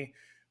McKennie.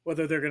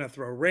 Whether they're going to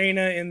throw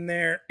Reina in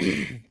there,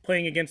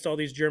 playing against all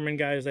these German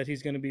guys that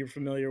he's going to be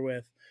familiar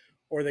with,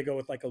 or they go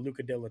with like a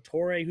Luca De La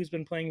Torre who's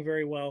been playing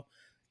very well.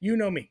 You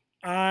know me,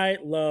 I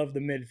love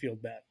the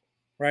midfield battle,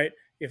 right?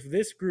 If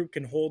this group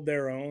can hold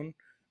their own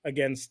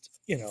against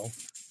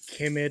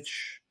Kimmich,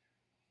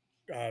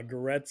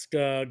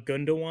 Goretzka,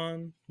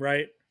 Gundogan,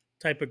 right,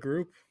 type of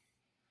group,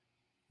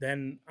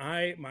 then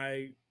I'm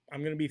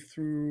going to be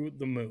through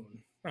the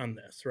moon on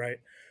this, right?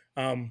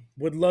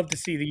 Would love to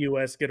see the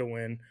U.S. get a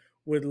win.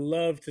 Would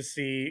love to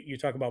see you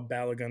talk about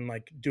Balogun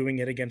like doing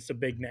it against a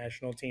big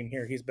national team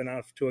here. He's been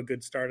off to a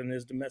good start in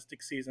his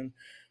domestic season.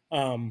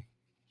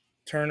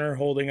 Turner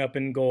holding up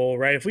in goal,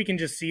 right? If we can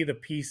just see the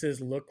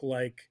pieces look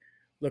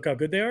how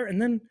good they are,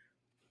 and then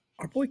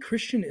our boy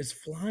Christian is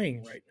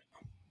flying right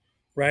now,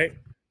 right?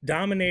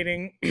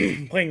 Dominating,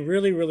 playing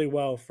really really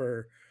well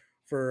for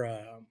for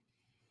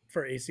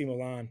AC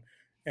Milan,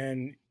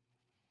 and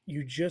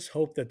you just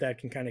hope that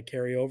can kind of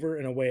carry over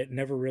in a way it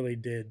never really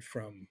did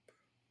from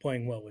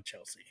playing well with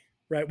Chelsea,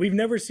 right? We've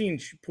never seen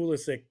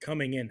Pulisic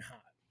coming in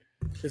hot.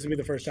 This will be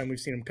the first time we've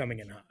seen him coming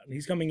in hot.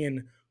 He's coming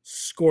in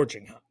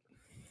scorching hot.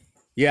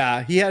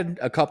 Yeah, he had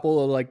a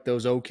couple of like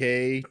those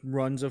okay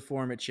runs of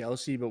form at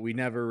Chelsea, but we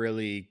never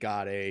really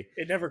got a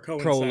It never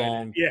coincided.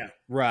 prolonged, Yeah.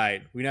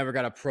 right. We never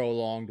got a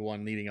prolonged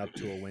one leading up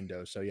to a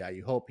window. So yeah,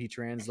 you hope he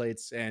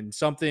translates. And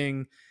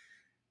something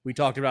we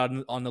talked about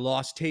on the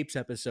Lost Tapes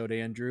episode,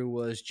 Andrew,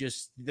 was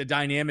just the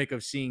dynamic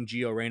of seeing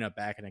Gio Reyna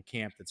back in a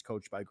camp that's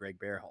coached by Greg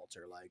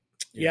Berhalter. Like,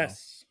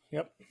 Yes.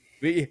 Yep.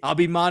 I'll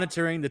be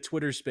monitoring the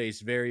Twitter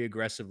space very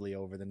aggressively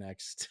over the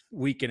next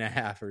week and a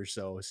half or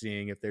so,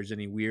 seeing if there's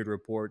any weird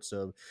reports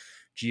of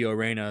Gio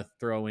Reyna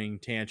throwing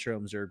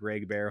tantrums or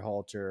Greg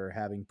Berhalter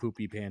having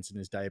poopy pants in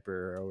his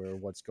diaper or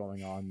what's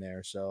going on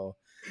there. So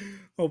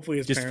Hopefully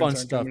his just parents fun aren't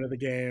stuff. coming to the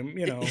game,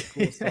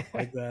 cool stuff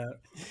like that.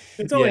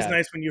 It's always Yeah.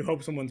 nice when you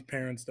hope someone's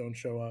parents don't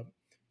show up.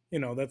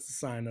 That's a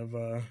sign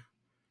of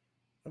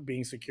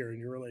being secure in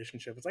your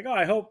relationship. It's like, oh,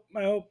 I hope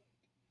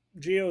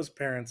Gio's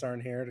parents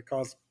aren't here to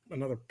cause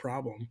another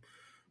problem.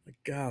 Like,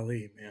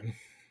 golly, man,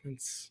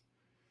 it's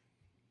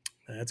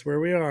that's where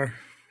we are.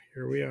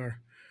 Here we are.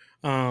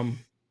 Um,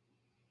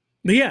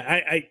 but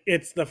yeah,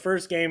 it's the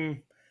first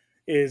game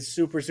is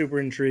super super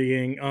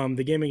intriguing.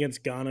 The game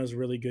against Ghana is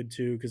really good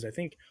too because I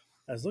think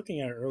I was looking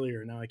at it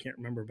earlier. Now I can't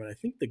remember, but I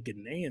think the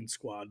Ghanaian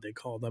squad they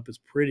called up is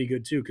pretty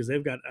good too because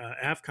they've got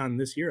Afcon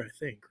this year. I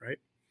think right.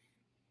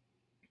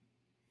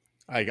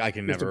 I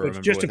can Just to never put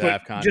remember just to with put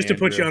AFCON, just to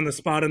put you Andrew. on the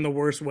spot in the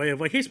worst way of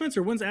like, hey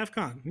Spencer, when's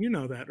Afcon? You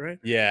know that, right?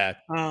 Yeah.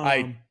 I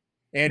Um,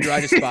 Andrew, I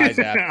despise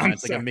AFCON. I'm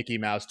It's like a sorry. Mickey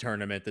Mouse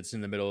tournament that's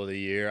in the middle of the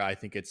year. I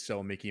think it's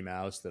so Mickey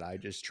Mouse that I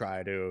just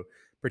try to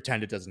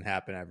pretend it doesn't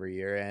happen every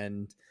year.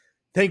 And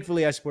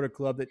thankfully, I support a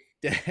club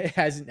that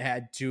hasn't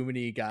had too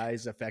many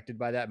guys affected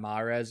by that.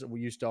 Mahrez,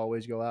 we used to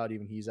always go out,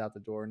 even he's out the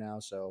door now.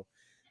 So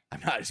I'm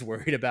not as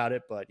worried about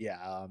it. But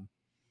yeah,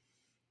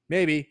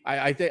 maybe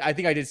I think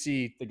I did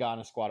see the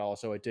Ghana squad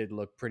also. It did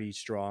look pretty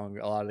strong.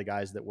 A lot of the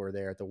guys that were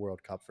there at the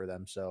World Cup for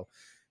them. So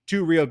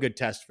two real good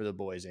tests for the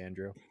boys,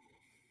 Andrew.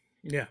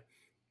 Yeah,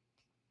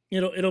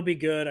 it'll be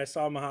good. I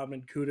saw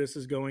Mohamed Kudus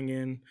is going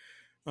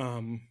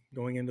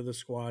into the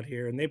squad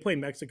here, and they play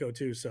Mexico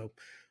too. So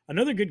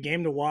another good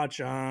game to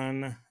watch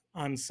on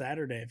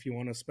Saturday if you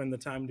want to spend the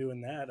time doing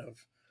that.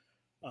 Of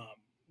um,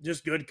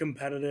 just good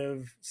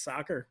competitive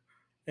soccer,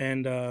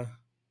 and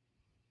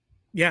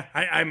yeah,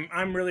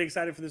 I'm really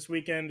excited for this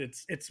weekend.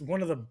 It's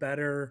one of the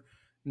better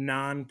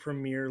non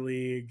Premier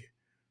League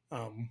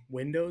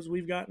windows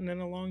we've gotten in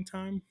a long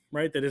time,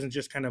 right? That isn't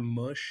just kind of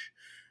mush,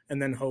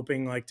 and then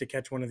hoping like to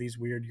catch one of these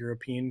weird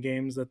European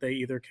games that they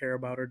either care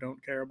about or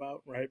don't care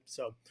about, right?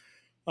 So,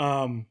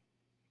 um,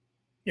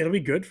 it'll be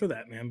good for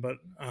that, man. But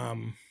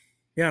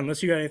yeah,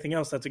 unless you got anything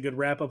else, that's a good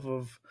wrap up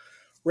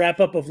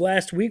of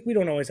last week. We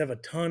don't always have a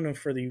ton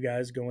for you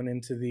guys going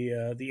into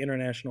the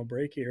international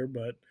break here,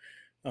 but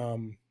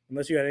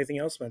unless you got anything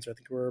else, Spencer, I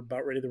think we're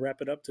about ready to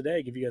wrap it up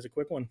today. Give you guys a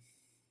quick one.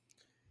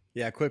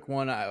 Yeah, quick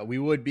one. We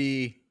would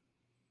be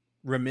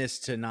remiss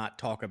to not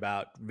talk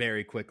about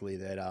very quickly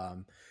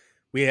that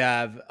we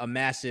have a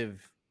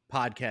massive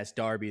podcast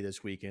derby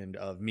this weekend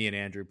of me and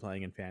Andrew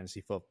playing in fantasy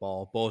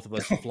football. Both of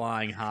us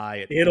flying high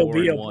at It'll four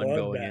be a and one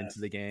going bloodbath. into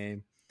the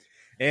game.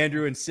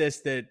 Andrew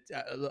insists that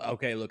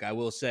okay, look, I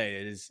will say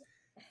it is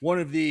one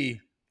of the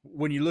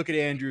when you look at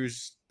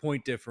Andrew's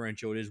point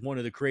differential, it is one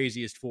of the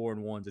craziest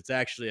 4-1s. It's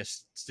actually a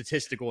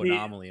statistical The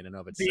anomaly in and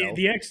of the itself.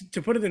 X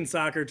to put it in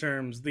soccer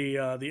terms, the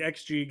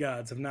XG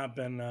gods have not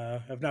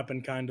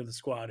been kind to the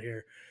squad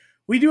here.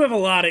 We do have a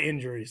lot of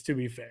injuries. To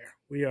be fair,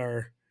 we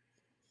are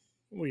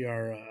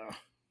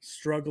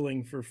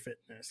struggling for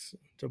fitness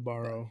But to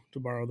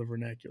borrow the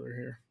vernacular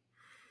here.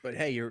 But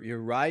hey,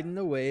 you're riding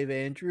the wave,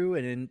 Andrew,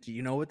 and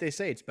you know what they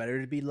say: it's better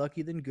to be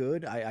lucky than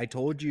good. I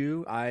told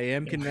you, I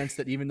am convinced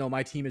that even though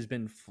my team has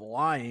been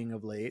flying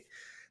of late,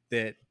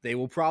 that they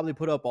will probably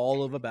put up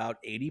all of about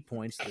 80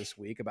 points this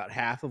week, about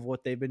half of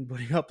what they've been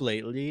putting up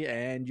lately,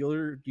 and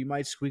you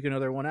might squeak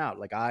another one out.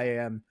 Like I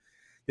am,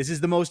 this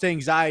is the most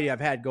anxiety I've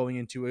had going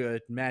into a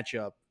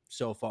matchup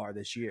so far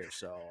this year.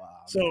 So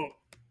So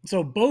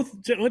so both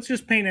let's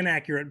just paint an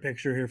accurate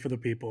picture here for the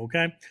people,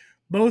 okay?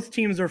 Both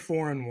teams are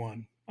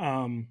 4-1.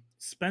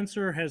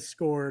 Spencer has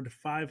scored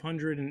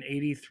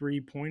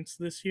 583 points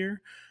this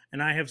year,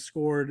 and I have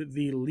scored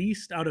the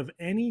least out of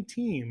any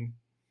team,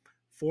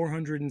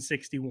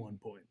 461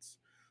 points.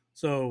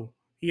 So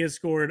he has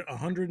scored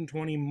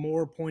 120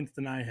 more points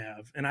than I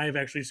have, and I have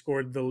actually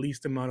scored the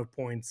least amount of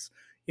points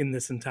in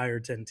this entire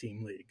 10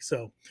 team league.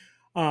 So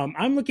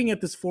I'm looking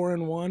at this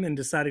 4-1 and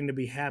deciding to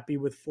be happy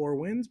with 4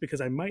 wins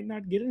because I might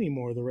not get any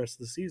more the rest of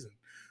the season.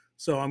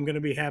 So I'm going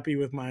to be happy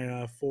with my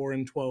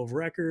 4-12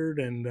 record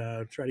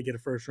and try to get a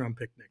first round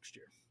pick next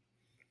year.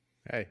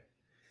 hey,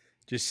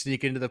 just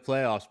sneak into the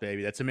playoffs,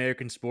 baby. That's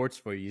American sports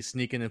for you. You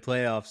sneak into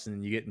playoffs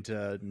and you get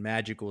into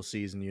magical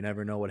season. You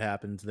never know what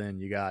happens then.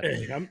 You got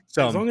Hey, as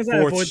some long as I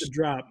fourth. avoid the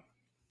drop.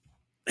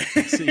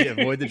 So you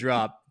avoid the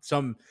drop.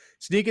 Some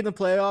sneak in the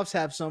playoffs.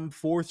 Have some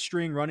fourth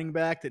string running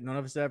back that none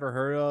of us ever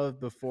heard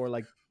of before,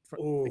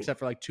 Oh, except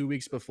for like 2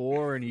 weeks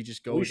before, and he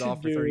just we goes should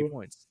off for 30 do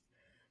points.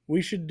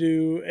 we should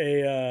do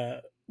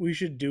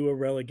a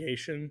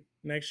relegation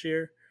next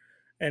year,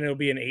 and it'll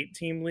be an 8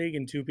 team league,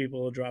 and 2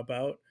 people will drop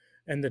out,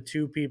 and the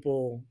 2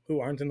 people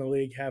who aren't in the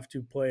league have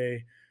to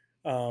play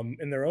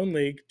in their own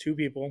league. 2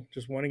 people,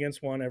 just one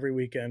against one every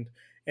weekend,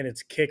 and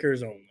it's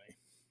kickers only,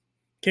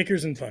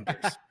 kickers and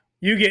punters.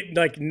 You get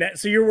like net,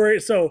 so you're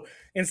worried. So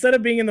instead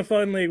of being in the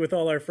fun league with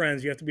all our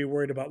friends, you have to be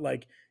worried about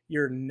like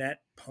your net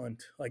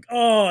punt. Like,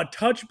 oh, a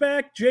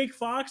touchback, Jake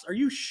Fox. Are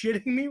you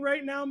shitting me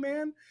right now,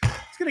 man?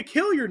 It's gonna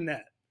kill your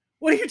net.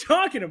 What are you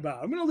talking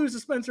about? I'm gonna lose to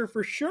Spencer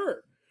for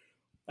sure.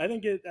 I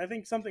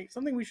think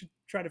something we should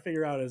try to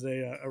figure out as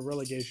a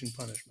relegation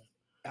punishment.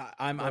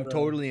 I'm But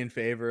totally in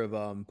favor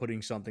of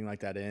putting something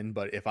like that in,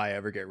 but if I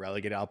ever get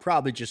relegated, I'll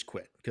probably just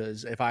quit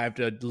because if I have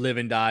to live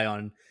and die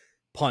on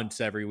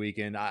punts every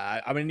weekend,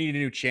 I'm gonna need a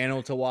new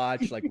channel to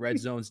watch. Like Red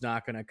Zone's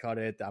not gonna cut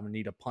it. I'm gonna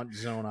need a punt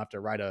zone. I have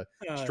to write a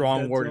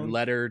strong dead worded zone,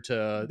 letter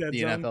to dead the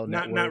zone, NFL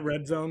not Network.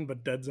 red zone,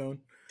 but dead zone.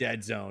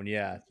 Dead zone,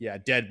 yeah,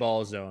 dead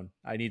ball zone.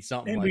 I need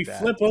something And we like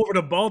that. flip over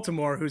to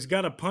Baltimore, who's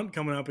got a punt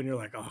coming up, and you're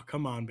like, oh,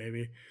 come on,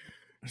 baby.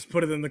 Just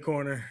put it in the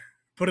corner.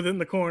 Put it in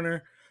the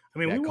corner. I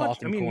mean, Yeah, we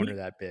watched, I coffin mean, corner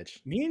that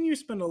bitch. me and you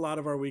spend a lot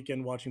of our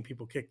weekend watching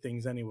people kick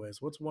things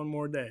anyways. What's one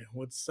more day?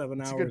 What's seven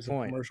That's a good hours of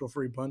point. commercial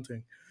free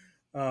punting?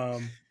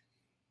 Um,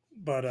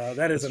 but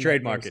that is Let's a nightmare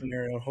trademark it.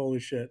 scenario. Holy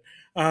shit.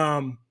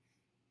 Um,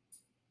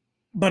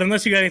 but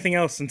unless you got anything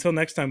else, until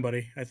next time,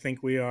 buddy, I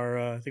think we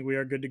are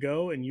good to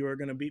go, and you are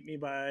going to beat me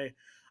by,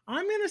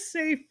 I'm going to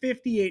say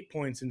 58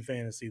 points in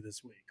fantasy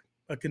this week.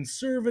 a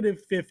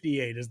conservative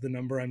 58 is the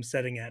number I'm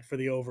setting at for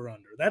the over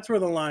under. That's where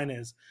the line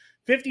is.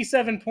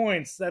 57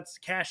 points. That's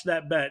cash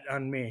that bet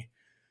on me.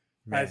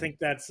 I Man, think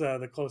that's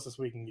the closest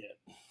we can get.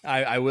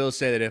 I will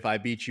say that if I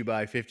beat you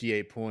by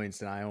 58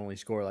 points and I only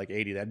score like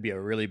 80, that'd be a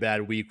really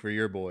bad week for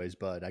your boys.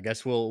 But I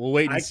guess we'll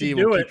wait and I see. could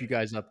We'll do it. keep you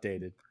guys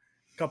updated.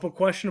 Couple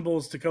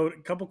questionables to go.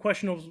 Couple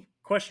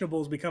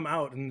questionables become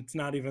out, and it's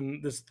not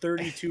even this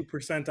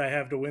 32% I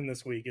have to win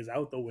this week is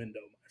out the window,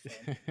 my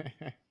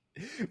friend.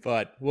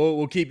 But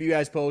we'll keep you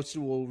guys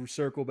posted. We'll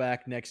circle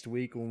back next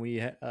week when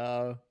we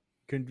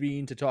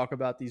convene to talk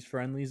about these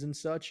friendlies and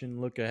such,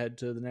 and look ahead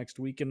to the next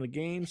week in the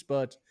games.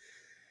 But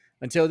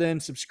until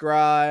then,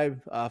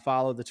 subscribe,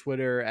 follow the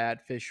Twitter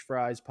at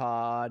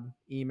fishfriespod,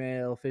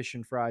 email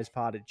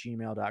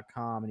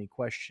fishandfriespod@gmail.com. Any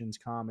questions,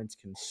 comments,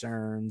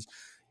 concerns,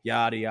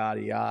 yada,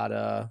 yada,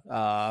 yada.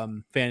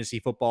 Fantasy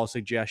football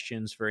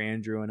suggestions for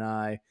Andrew and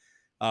I.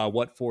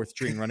 What fourth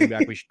string running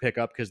back we should pick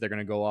up because they're going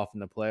to go off in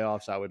the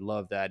playoffs. I would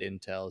love that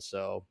intel.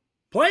 So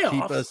keep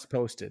Playoffs? us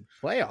posted.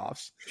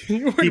 Playoffs.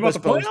 You worried Keep about us the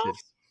posted. playoffs?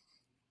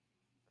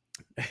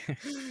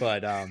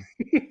 But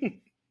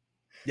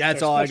yeah,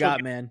 that's Our all I special got,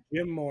 guest, man.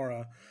 Jim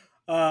Mora.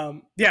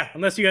 Yeah,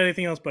 unless you got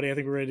anything else, buddy, I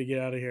think we're ready to get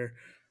out of here.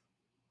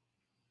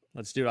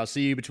 Let's do it. I'll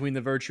see you between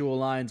the virtual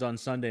lines on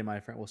Sunday, my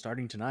friend. Well,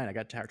 starting tonight, I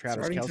got Travis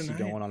Starting Kelce tonight,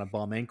 going on a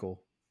bum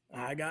ankle.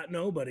 I got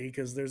nobody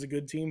because there's a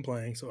good team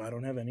playing, so I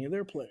don't have any of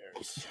their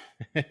players.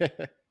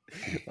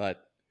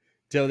 But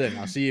till then,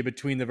 I'll see you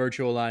between the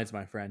virtual lines,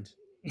 my friend.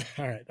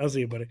 All right, I'll see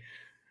you, buddy.